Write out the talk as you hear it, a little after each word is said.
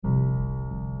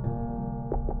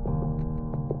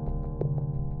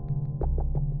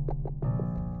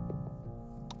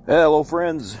Hello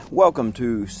friends, welcome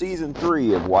to Season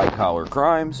 3 of White Collar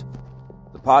Crimes,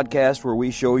 the podcast where we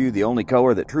show you the only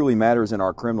color that truly matters in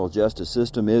our criminal justice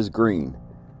system is green.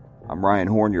 I'm Ryan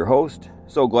Horn, your host.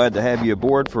 So glad to have you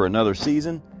aboard for another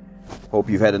season.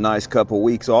 Hope you've had a nice couple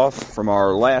weeks off from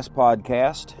our last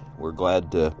podcast. We're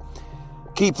glad to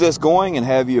keep this going and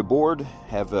have you aboard.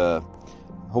 Have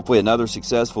hopefully another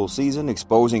successful season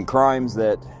exposing crimes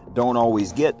that don't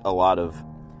always get a lot of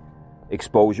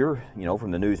exposure,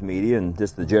 from the news media and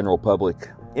just the general public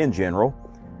in general.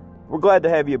 We're glad to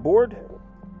have you aboard.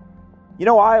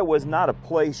 Iowa's not a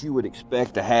place you would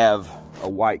expect to have a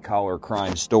white-collar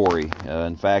crime story.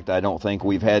 In fact, I don't think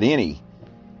we've had any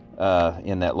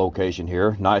in that location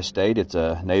here. Nice state. It's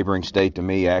a neighboring state to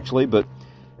me, actually. But,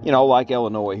 like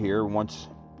Illinois here, once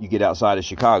you get outside of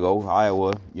Chicago,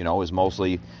 Iowa, is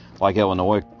mostly like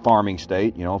Illinois, farming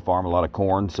state. Farm a lot of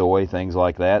corn, soy, things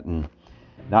like that, and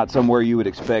not somewhere you would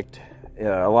expect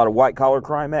a lot of white-collar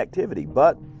crime activity.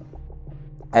 But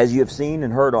as you have seen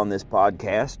and heard on this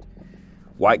podcast,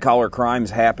 white-collar crimes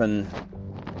happen,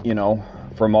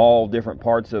 from all different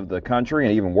parts of the country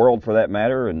and even world for that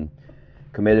matter, and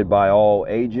committed by all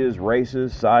ages,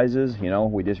 races, sizes.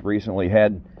 We just recently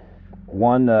had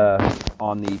one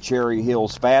on the Cherry Hill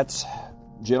Spats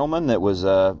gentleman that was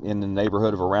in the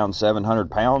neighborhood of around 700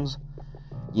 pounds.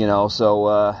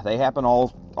 So they happen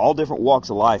all different walks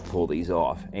of life pull these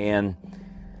off. And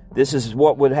this is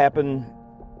what would happen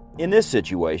in this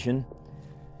situation.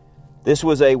 This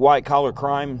was a white-collar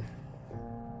crime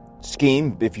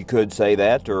scheme, if you could say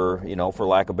that, or, for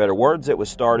lack of better words. It was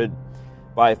started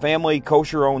by a family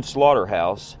kosher-owned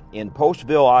slaughterhouse in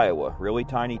Postville, Iowa, really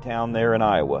tiny town there in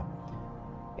Iowa.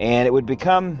 And it would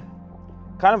become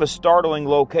kind of a startling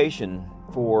location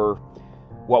for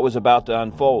what was about to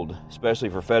unfold, especially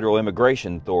for federal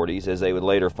immigration authorities, as they would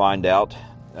later find out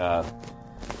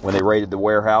when they raided the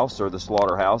warehouse or the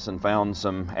slaughterhouse and found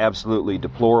some absolutely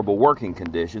deplorable working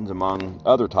conditions among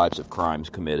other types of crimes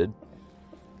committed.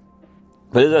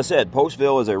 But as I said,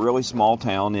 Postville is a really small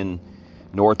town in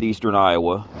northeastern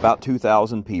Iowa, about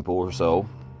 2,000 people or so,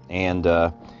 and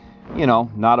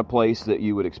not a place that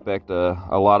you would expect a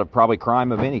lot of probably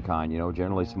crime of any kind.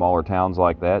 Generally smaller towns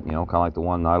like that, kind of like the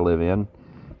one I live in,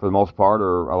 for the most part,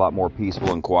 are a lot more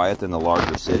peaceful and quiet than the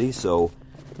larger cities, so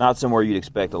not somewhere you'd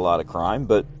expect a lot of crime.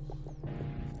 But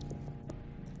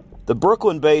the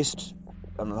Brooklyn-based,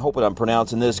 I'm hoping I'm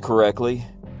pronouncing this correctly,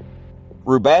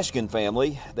 Rubashkin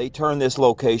family, they turned this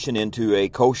location into a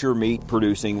kosher meat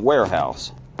producing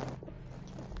warehouse.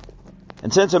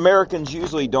 And since Americans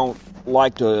usually don't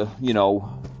like to,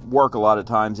 work a lot of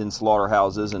times in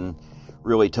slaughterhouses and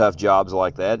really tough jobs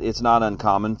like that, it's not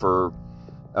uncommon for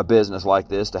a business like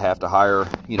this to have to hire,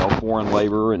 foreign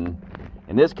labor. And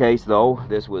in this case, though,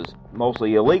 this was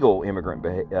mostly illegal immigrant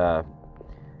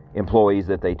employees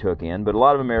that they took in. But a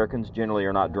lot of Americans generally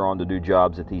are not drawn to do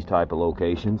jobs at these type of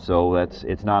locations, so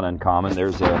it's not uncommon.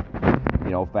 There's a,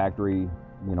 factory,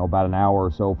 about an hour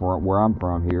or so from where I'm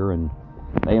from here, and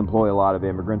they employ a lot of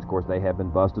immigrants. Of course, they have been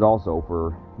busted also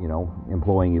for,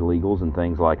 employing illegals and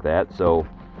things like that. So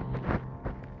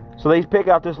they pick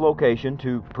out this location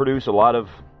to produce a lot of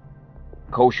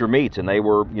kosher meats, and they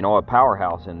were, a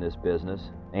powerhouse in this business.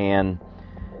 And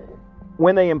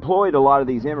when they employed a lot of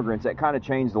these immigrants, that kind of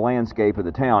changed the landscape of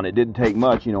the town. It didn't take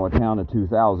much, a town of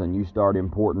 2,000. You start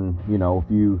importing, a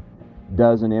few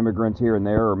dozen immigrants here and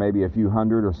there, or maybe a few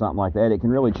hundred or something like that. It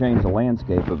can really change the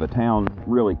landscape of a town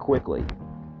really quickly.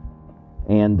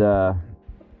 And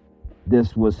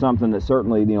this was something that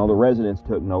certainly, the residents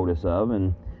took notice of,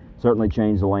 and certainly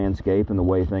changed the landscape and the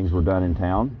way things were done in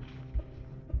town.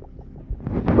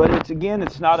 But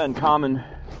it's not uncommon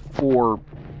for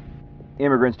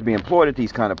immigrants to be employed at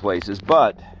these kind of places,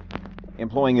 but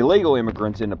employing illegal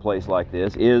immigrants in a place like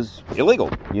this is illegal,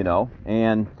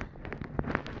 and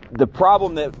the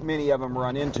problem that many of them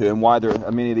run into, and why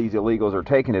many of these illegals are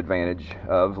taken advantage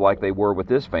of, like they were with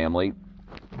this family,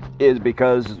 is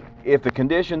because if the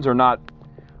conditions are not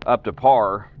up to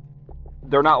par,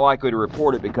 they're not likely to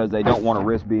report it because they don't want to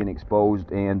risk being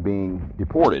exposed and being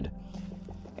deported.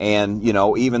 And,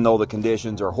 even though the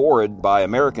conditions are horrid by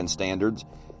American standards,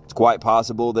 it's quite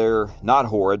possible they're not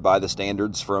horrid by the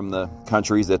standards from the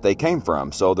countries that they came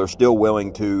from. So they're still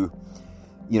willing to,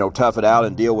 tough it out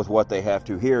and deal with what they have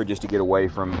to here just to get away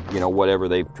from, whatever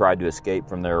they've tried to escape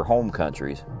from their home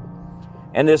countries.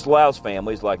 And this allows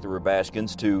families like the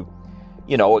Rubashkins to,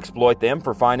 exploit them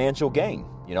for financial gain.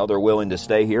 They're willing to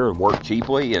stay here and work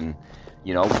cheaply and,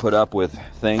 put up with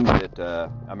things that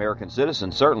American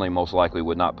citizens certainly most likely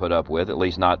would not put up with, at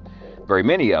least not very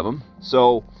many of them.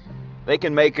 So they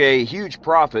can make a huge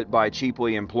profit by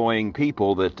cheaply employing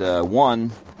people that,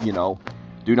 one,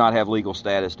 do not have legal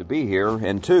status to be here,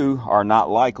 and two, are not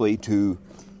likely to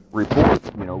report,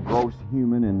 gross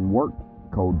human and work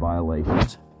code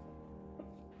violations.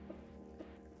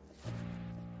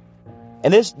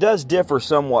 And this does differ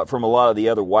somewhat from a lot of the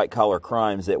other white-collar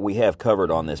crimes that we have covered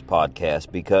on this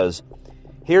podcast, because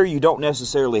here you don't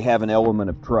necessarily have an element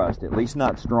of trust, at least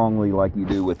not strongly like you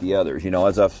do with the others.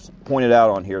 As I've pointed out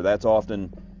on here, that's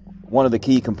often one of the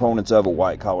key components of a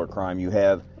white-collar crime. You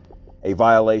have a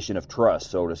violation of trust,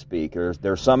 so to speak.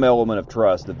 There's some element of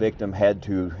trust. The victim had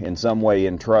to, in some way,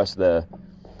 entrust the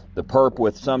perp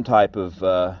with some type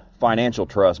of financial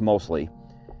trust, mostly,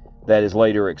 that is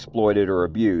later exploited or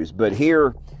abused. But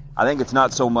here, I think it's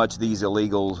not so much these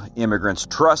illegal immigrants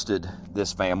trusted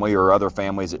this family or other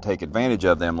families that take advantage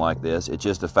of them like this. It's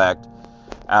just the fact,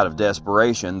 out of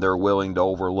desperation, they're willing to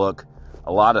overlook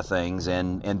a lot of things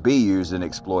and be used and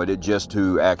exploited just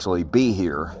to actually be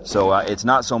here. So it's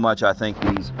not so much, I think,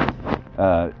 these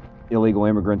illegal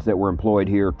immigrants that were employed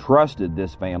here trusted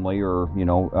this family or,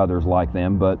 others like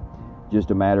them, but just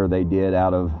a matter they did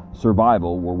out of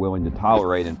survival, were willing to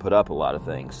tolerate and put up a lot of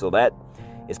things. So that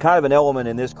is kind of an element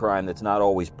in this crime that's not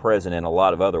always present in a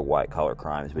lot of other white-collar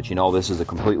crimes. But this is a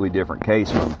completely different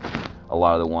case from a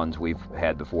lot of the ones we've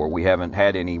had before. We haven't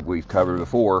had any we've covered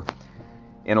before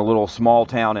in a little small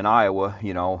town in Iowa,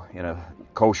 in a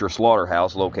kosher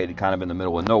slaughterhouse located kind of in the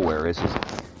middle of nowhere. This is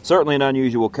certainly an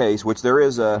unusual case, which there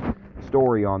is a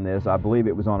story on this. I believe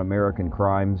it was on American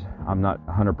Crimes. I'm not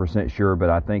 100% sure, but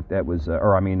I think that was,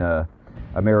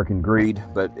 American Greed.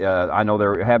 But I know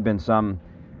there have been some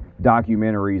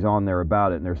documentaries on there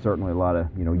about it, and there's certainly a lot of,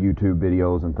 YouTube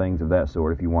videos and things of that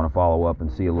sort if you want to follow up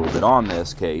and see a little bit on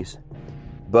this case.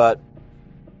 But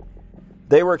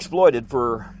they were exploited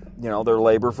for, their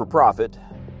labor for profit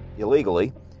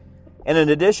illegally. And in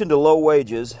addition to low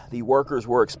wages, the workers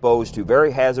were exposed to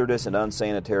very hazardous and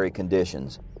unsanitary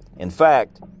conditions. In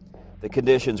fact, the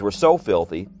conditions were so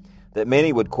filthy that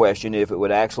many would question if it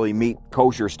would actually meet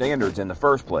kosher standards in the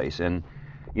first place. And,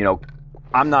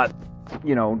 I'm not,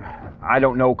 I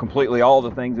don't know completely all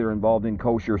the things that are involved in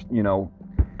kosher,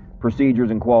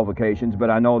 procedures and qualifications, but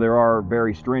I know there are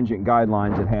very stringent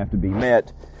guidelines that have to be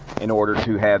met in order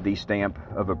to have the stamp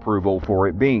of approval for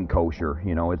it being kosher.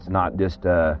 It's not just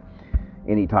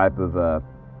any type of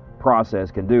process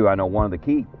can do. I know one of the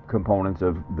key components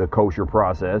of the kosher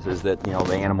process is that,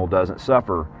 the animal doesn't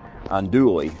suffer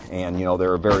unduly, and,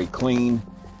 they're very clean,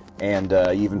 and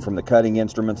even from the cutting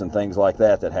instruments and things like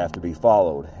that have to be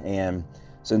followed. And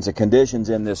since the conditions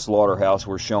in this slaughterhouse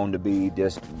were shown to be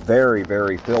just very,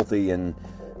 very filthy and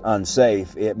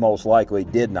unsafe, it most likely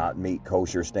did not meet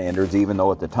kosher standards, even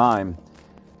though at the time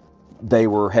they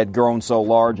had grown so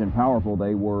large and powerful.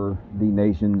 They were the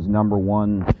nation's number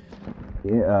one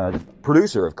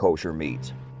producer of kosher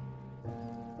meats.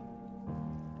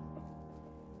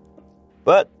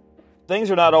 But things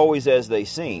are not always as they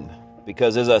seem,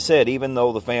 because as I said, even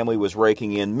though the family was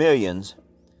raking in millions,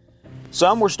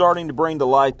 some were starting to bring to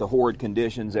light the horrid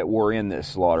conditions that were in this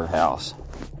slaughterhouse.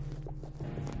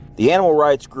 The animal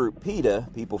rights group PETA,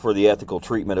 People for the Ethical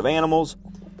Treatment of Animals,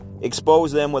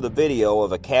 exposed them with a video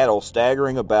of a cattle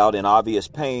staggering about in obvious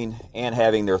pain and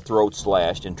having their throats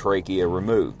slashed and trachea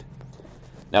removed.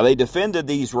 Now, they defended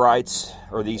these rights,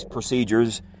 or these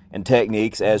procedures and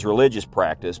techniques, as religious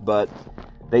practice, but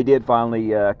they did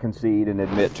finally concede and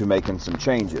admit to making some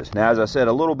changes. Now, as I said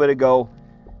a little bit ago,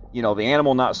 the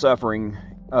animal not suffering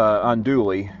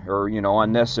unduly or,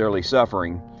 unnecessarily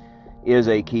suffering is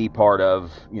a key part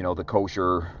of, the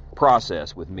kosher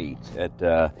process with meats.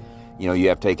 You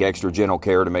have to take extra gentle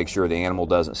care to make sure the animal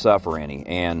doesn't suffer any.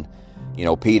 And,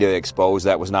 PETA exposed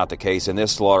that was not the case in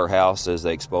this slaughterhouse. As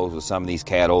they exposed with some of these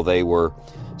cattle, they were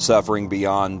suffering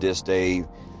beyond just a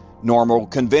normal,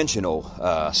 conventional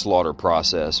slaughter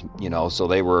process, so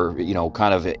they were,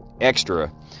 kind of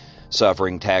extra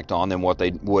suffering tacked on than what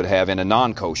they would have in a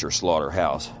non-kosher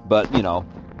slaughterhouse. But,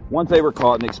 once they were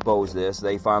caught and exposed this,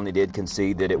 they finally did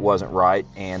concede that it wasn't right,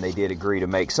 and they did agree to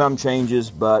make some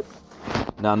changes, but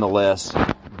nonetheless,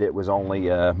 it was only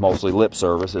mostly lip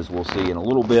service, as we'll see in a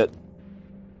little bit.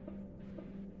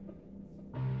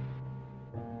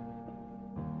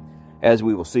 As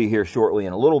we will see here shortly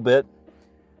in a little bit.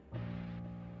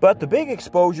 But the big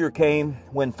exposure came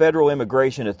when federal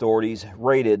immigration authorities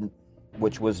raided,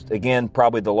 which was, again,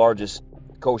 probably the largest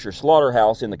kosher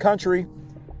slaughterhouse in the country,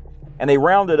 and they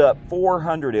rounded up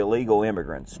 400 illegal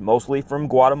immigrants, mostly from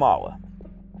Guatemala.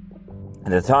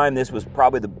 At the time, this was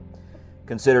probably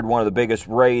considered one of the biggest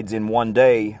raids in one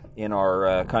day in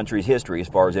our country's history as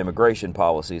far as immigration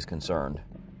policy is concerned.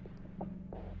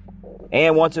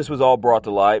 And once this was all brought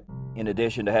to light, in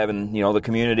addition to having, the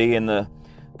community and the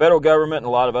federal government and a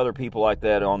lot of other people like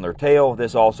that on their tail,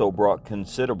 this also brought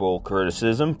considerable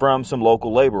criticism from some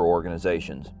local labor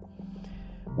organizations,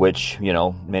 which,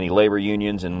 many labor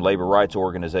unions and labor rights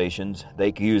organizations, they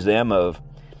accuse them of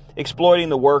exploiting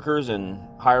the workers and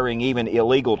hiring even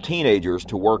illegal teenagers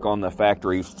to work on the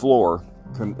factory floor,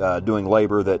 doing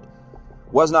labor that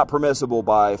was not permissible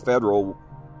by federal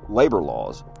labor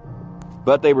laws.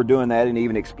 But they were doing that and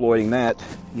even exploiting that,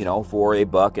 for a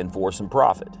buck and for some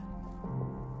profit.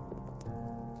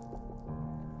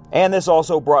 And this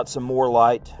also brought some more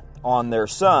light on their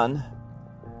son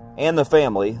and the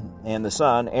family, and the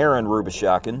son, Aaron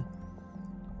Rubashkin,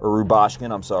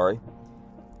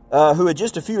 who had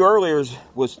just a few earlier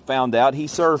was found out he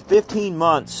served 15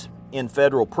 months in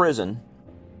federal prison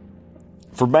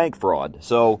for bank fraud.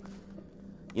 So,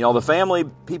 the family,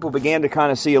 people began to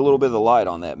kind of see a little bit of the light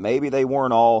on that. Maybe they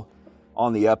weren't all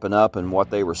on the up and up and what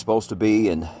they were supposed to be,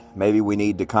 and maybe we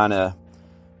need to kind of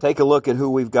take a look at who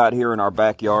we've got here in our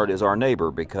backyard as our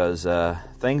neighbor, because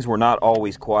things were not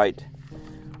always quite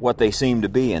what they seemed to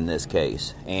be in this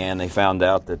case. And they found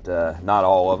out that not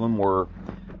all of them were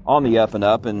on the up and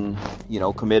up and,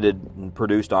 committed and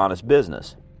produced honest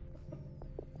business.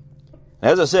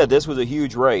 As I said, this was a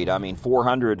huge raid.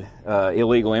 400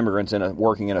 illegal immigrants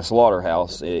working in a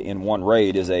slaughterhouse in one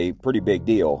raid is a pretty big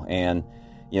deal. And,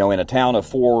 in a town of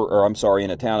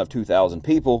 2,000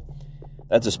 people,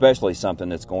 that's especially something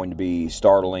that's going to be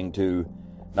startling to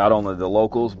not only the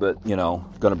locals, but,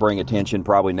 going to bring attention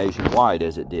probably nationwide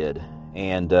as it did.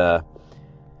 And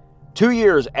 2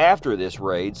 years after this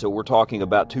raid, so we're talking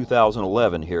about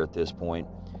 2011 here at this point,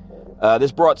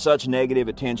 this brought such negative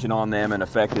attention on them and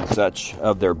affected such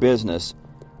of their business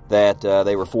that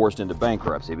they were forced into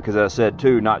bankruptcy. Because as I said,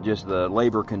 too, not just the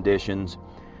labor conditions,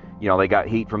 they got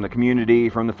heat from the community,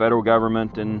 from the federal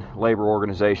government and labor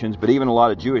organizations, but even a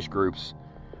lot of Jewish groups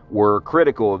were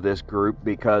critical of this group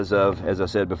because of, as I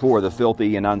said before, the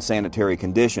filthy and unsanitary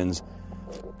conditions.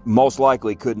 Most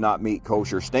likely could not meet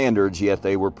kosher standards, yet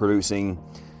they were producing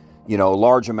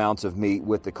large amounts of meat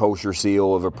with the kosher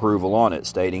seal of approval on it,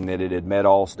 stating that it had met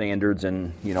all standards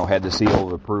and, had the seal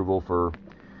of approval for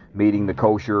meeting the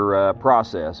kosher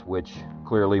process, which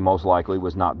clearly most likely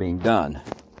was not being done.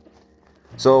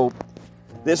 So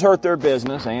this hurt their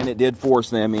business, and it did force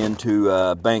them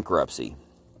into bankruptcy.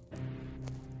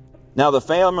 Now, the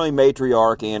family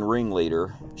matriarch and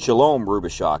ringleader, Shalom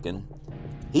Rubashkin,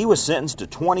 he was sentenced to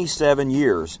 27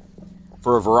 years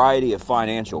for a variety of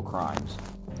financial crimes.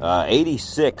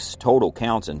 86 total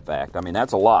counts, in fact.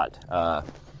 That's a lot.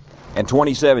 And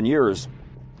 27 years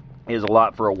is a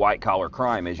lot for a white-collar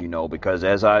crime, as you know, because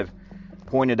as I've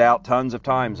pointed out tons of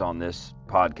times on this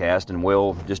podcast, and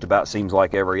will just about seems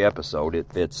like every episode,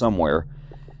 it fits somewhere,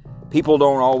 people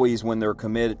don't always, when they're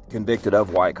convicted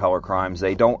of white-collar crimes,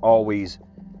 they don't always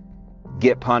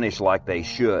get punished like they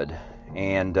should.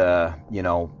 And,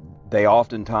 they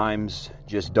oftentimes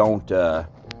just don't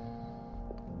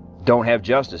have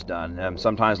justice done.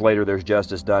 Sometimes later there's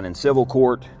justice done in civil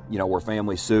court, where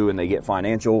families sue and they get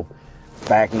financial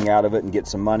backing out of it and get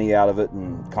some money out of it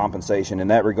and compensation in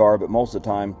that regard. But most of the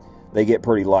time they get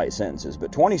pretty light sentences.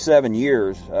 But 27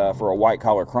 years for a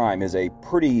white-collar crime is a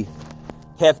pretty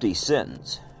hefty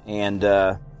sentence. And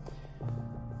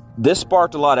this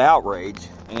sparked a lot of outrage.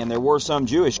 And there were some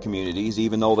Jewish communities,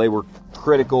 even though they were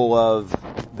critical of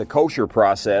the kosher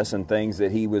process and things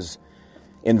that he was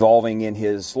involving in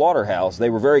his slaughterhouse, they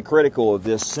were very critical of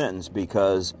this sentence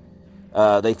because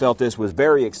they felt this was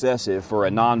very excessive for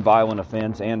a non-violent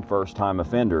offense and first-time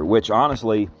offender, which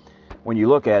honestly, when you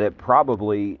look at it,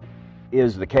 probably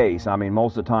is the case.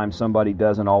 Most of the time somebody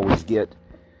doesn't always get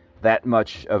that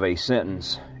much of a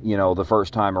sentence, the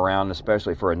first time around,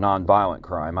 especially for a non-violent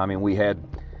crime. We had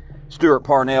Stuart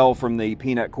Parnell from the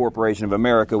Peanut Corporation of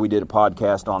America. We did a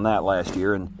podcast on that last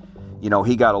year, and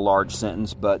he got a large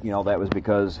sentence, but that was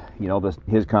because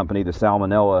his company, the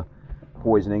Salmonella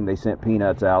poisoning, they sent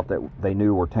peanuts out that they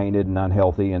knew were tainted and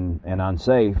unhealthy and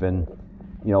unsafe, and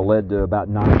led to about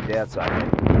 9 deaths. I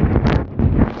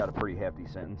think he got a pretty hefty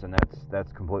sentence, and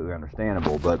that's completely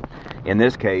understandable. But in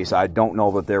this case, I don't know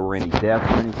that there were any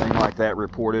deaths or anything like that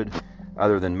reported,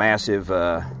 other than massive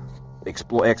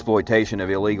exploitation of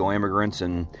illegal immigrants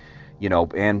and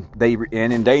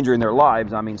endangering their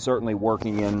lives. Certainly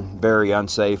working in very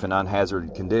unsafe and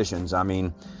unhazarded conditions.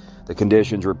 The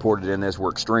conditions reported in this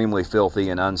were extremely filthy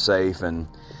and unsafe, and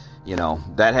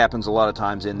that happens a lot of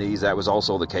times in these. That was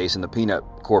also the case in the Peanut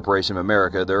Corporation of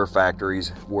America. Their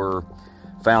factories were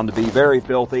found to be very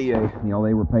filthy.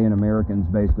 They were paying Americans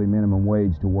basically minimum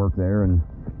wage to work there, and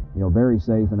very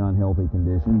safe and unhealthy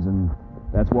conditions, and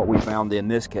that's what we found in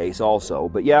this case also.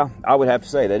 But yeah, I would have to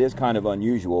say that is kind of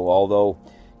unusual, although,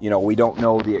 we don't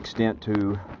know the extent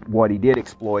to what he did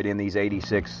exploit in these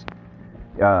 86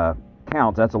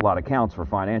 counts. That's a lot of counts for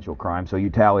financial crime, so you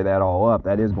tally that all up,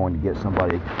 that is going to get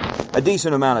somebody a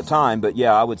decent amount of time. But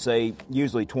yeah, I would say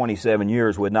usually 27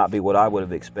 years would not be what I would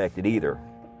have expected either.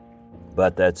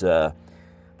 But that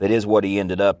is what he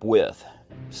ended up with.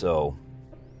 So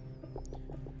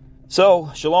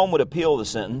Shalom would appeal the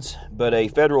sentence, but a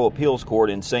federal appeals court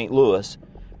in St. Louis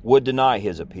would deny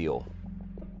his appeal.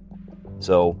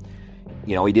 So,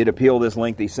 he did appeal this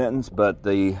lengthy sentence, but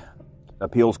the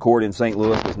appeals court in St.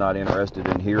 Louis was not interested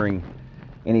in hearing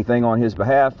anything on his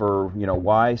behalf, or,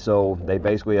 why. So they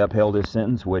basically upheld his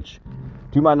sentence, which,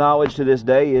 to my knowledge to this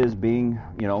day, is being,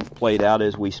 played out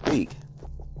as we speak.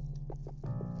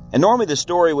 And normally the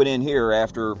story would end here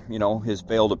after, his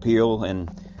failed appeal,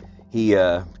 and he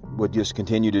would just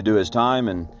continue to do his time,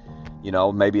 and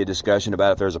maybe a discussion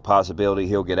about if there's a possibility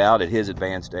he'll get out at his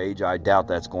advanced age. I doubt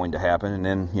that's going to happen. And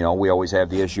then we always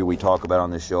have the issue we talk about on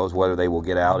this show is whether they will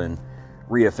get out and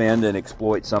reoffend and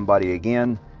exploit somebody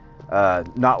again.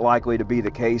 Not likely to be the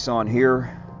case on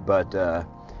here, but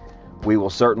we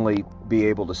will certainly be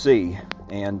able to see.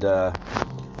 And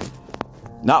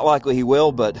not likely he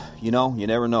will, but you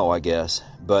never know, I guess.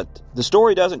 But the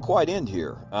story doesn't quite end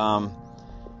here.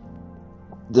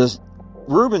 The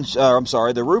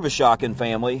Rubishakin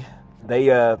family,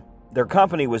 their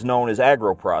company was known as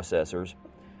Agro-Processors,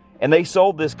 and they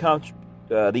sold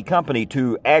the company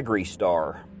to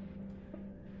Agristar.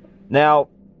 Now,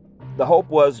 the hope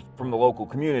was from the local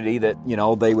community that,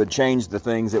 they would change the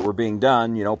things that were being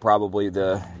done, probably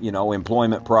the,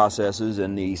 employment processes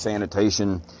and the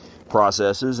sanitation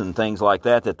processes and things like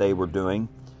that they were doing.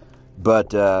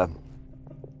 But that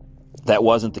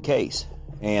wasn't the case.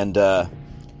 And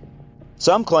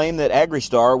some claim that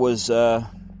Agristar was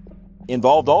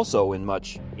involved also in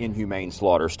much inhumane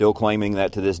slaughter, still claiming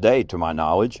that to this day, to my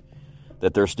knowledge,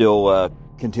 that they're still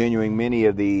continuing many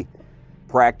of the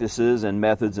practices and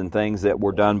methods and things that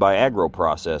were done by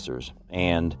agro-processors.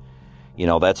 And,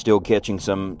 that's still catching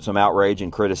some outrage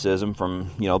and criticism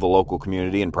from, the local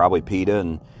community and probably PETA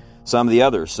and some of the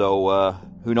others. So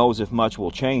who knows if much will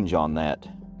change on that.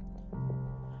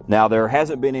 Now, there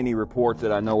hasn't been any report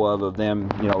that I know of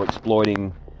them,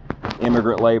 exploiting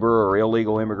immigrant labor or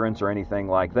illegal immigrants or anything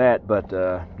like that. But,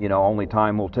 only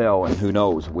time will tell, and who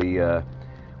knows.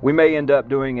 We may end up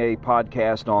doing a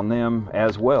podcast on them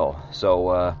as well.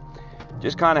 So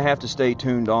just kind of have to stay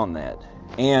tuned on that.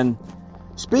 And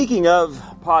speaking of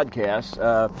podcasts,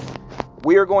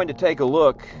 we are going to take a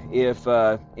look if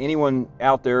anyone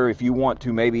out there, if you want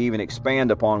to maybe even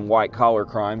expand upon white-collar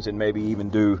crimes and maybe even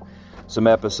do some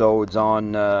episodes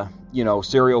on,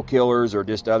 serial killers or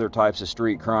just other types of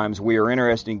street crimes. We are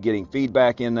interested in getting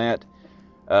feedback in that.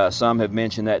 Some have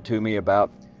mentioned that to me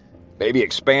about maybe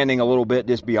expanding a little bit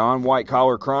just beyond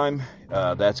white-collar crime.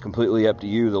 That's completely up to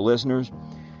you, the listeners.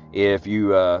 If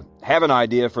you have an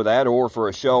idea for that or for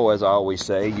a show, as I always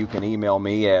say, you can email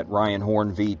me at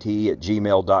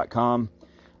ryanhornvt@gmail.com.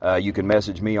 You can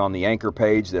message me on the Anchor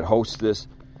page that hosts this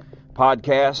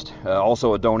podcast.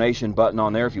 Also a donation button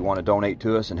on there if you want to donate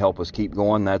to us and help us keep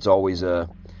going. That's always a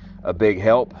big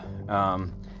help.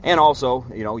 And also,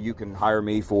 you can hire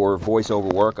me for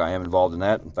voiceover work. I am involved in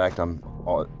that. In fact, I'm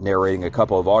narrating a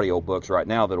couple of audio books right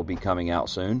now that'll be coming out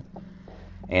soon.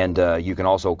 And you can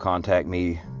also contact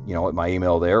me, at my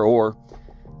email there, or,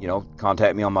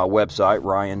 contact me on my website,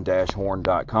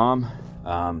 ryan-horn.com.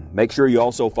 Make sure you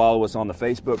also follow us on the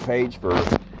Facebook page for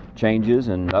changes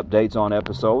and updates on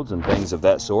episodes and things of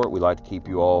that sort. We like to keep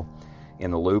you all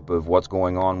in the loop of what's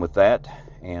going on with that,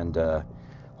 and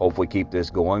hopefully keep this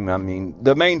going. I mean,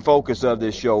 the main focus of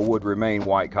this show would remain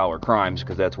white-collar crimes,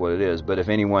 because that's what it is. But if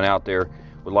anyone out there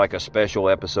would like a special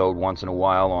episode once in a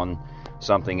while on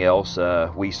something else,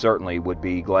 we certainly would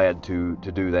be glad to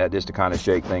do that, just to kind of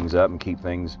shake things up and keep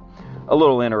things a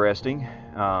little interesting.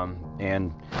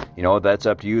 And, that's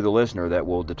up to you, the listener, that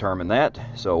will determine that.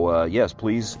 So, yes,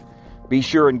 please be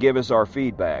sure and give us our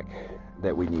feedback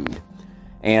that we need.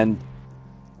 And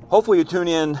hopefully you tune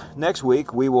in next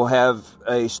week. We will have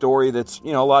a story that's,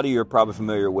 a lot of you are probably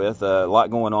familiar with. A lot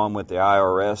going on with the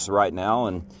IRS right now,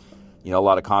 and, a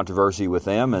lot of controversy with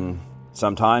them. And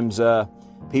sometimes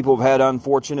people have had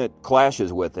unfortunate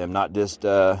clashes with them, not just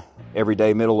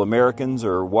everyday middle Americans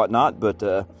or whatnot, but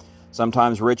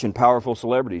sometimes rich and powerful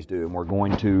celebrities do. And we're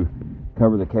going to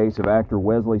cover the case of actor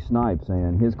Wesley Snipes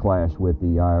and his clash with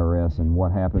the IRS and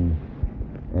what happened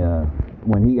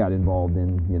when he got involved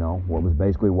in, what was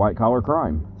basically white-collar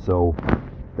crime. So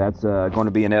That's going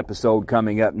to be an episode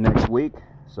coming up next week.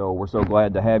 So we're so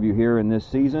glad to have you here in this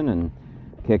season and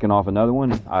kicking off another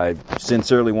one. I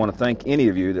sincerely want to thank any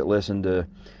of you that listened to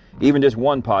even just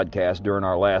one podcast during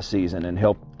our last season and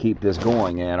helped keep this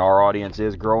going. And our audience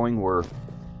is growing. We're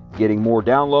getting more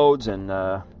downloads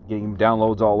and getting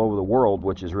downloads all over the world,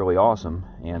 which is really awesome.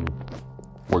 And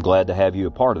we're glad to have you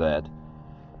a part of that.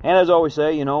 And as I always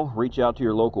say, reach out to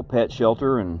your local pet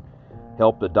shelter and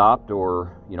help adopt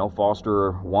or,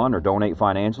 foster one or donate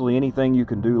financially. Anything you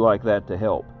can do like that to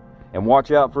help. And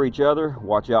watch out for each other.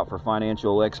 Watch out for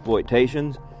financial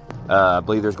exploitations. I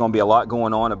believe there's going to be a lot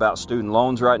going on about student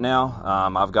loans right now.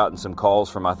 I've gotten some calls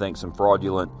from, I think, some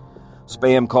fraudulent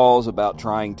spam calls about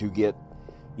trying to get,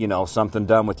 something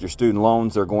done with your student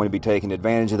loans. They're going to be taking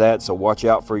advantage of that. So watch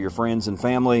out for your friends and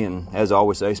family. And as I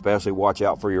always say, especially watch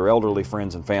out for your elderly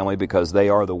friends and family, because they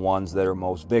are the ones that are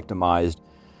most victimized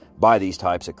by these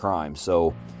types of crimes.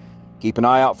 So keep an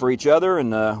eye out for each other,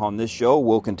 and on this show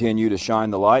we'll continue to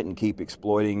shine the light and keep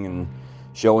exploiting and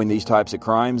showing these types of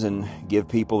crimes and give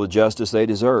people the justice they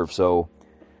deserve. So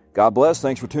God bless,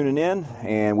 thanks for tuning in,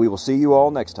 and we will see you all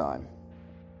next time.